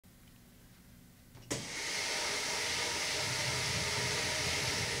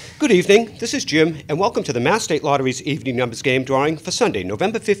Good evening, this is Jim, and welcome to the Mass State Lottery's Evening Numbers Game drawing for Sunday,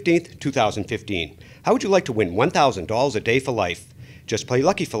 November 15th, 2015. How would you like to win $1,000 a day for life? Just play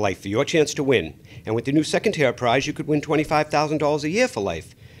Lucky for Life for your chance to win. And with the new second-tier prize, you could win $25,000 a year for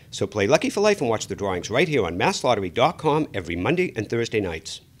life. So play Lucky for Life and watch the drawings right here on MassLottery.com every Monday and Thursday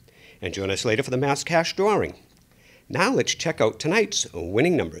nights. And join us later for the Mass Cash drawing. Now let's check out tonight's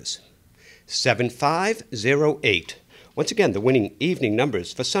winning numbers. 7508. Once again, the winning evening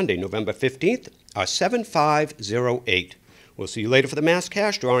numbers for Sunday, November 15th are 7508. We'll see you later for the Mass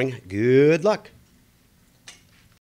Cash drawing. Good luck.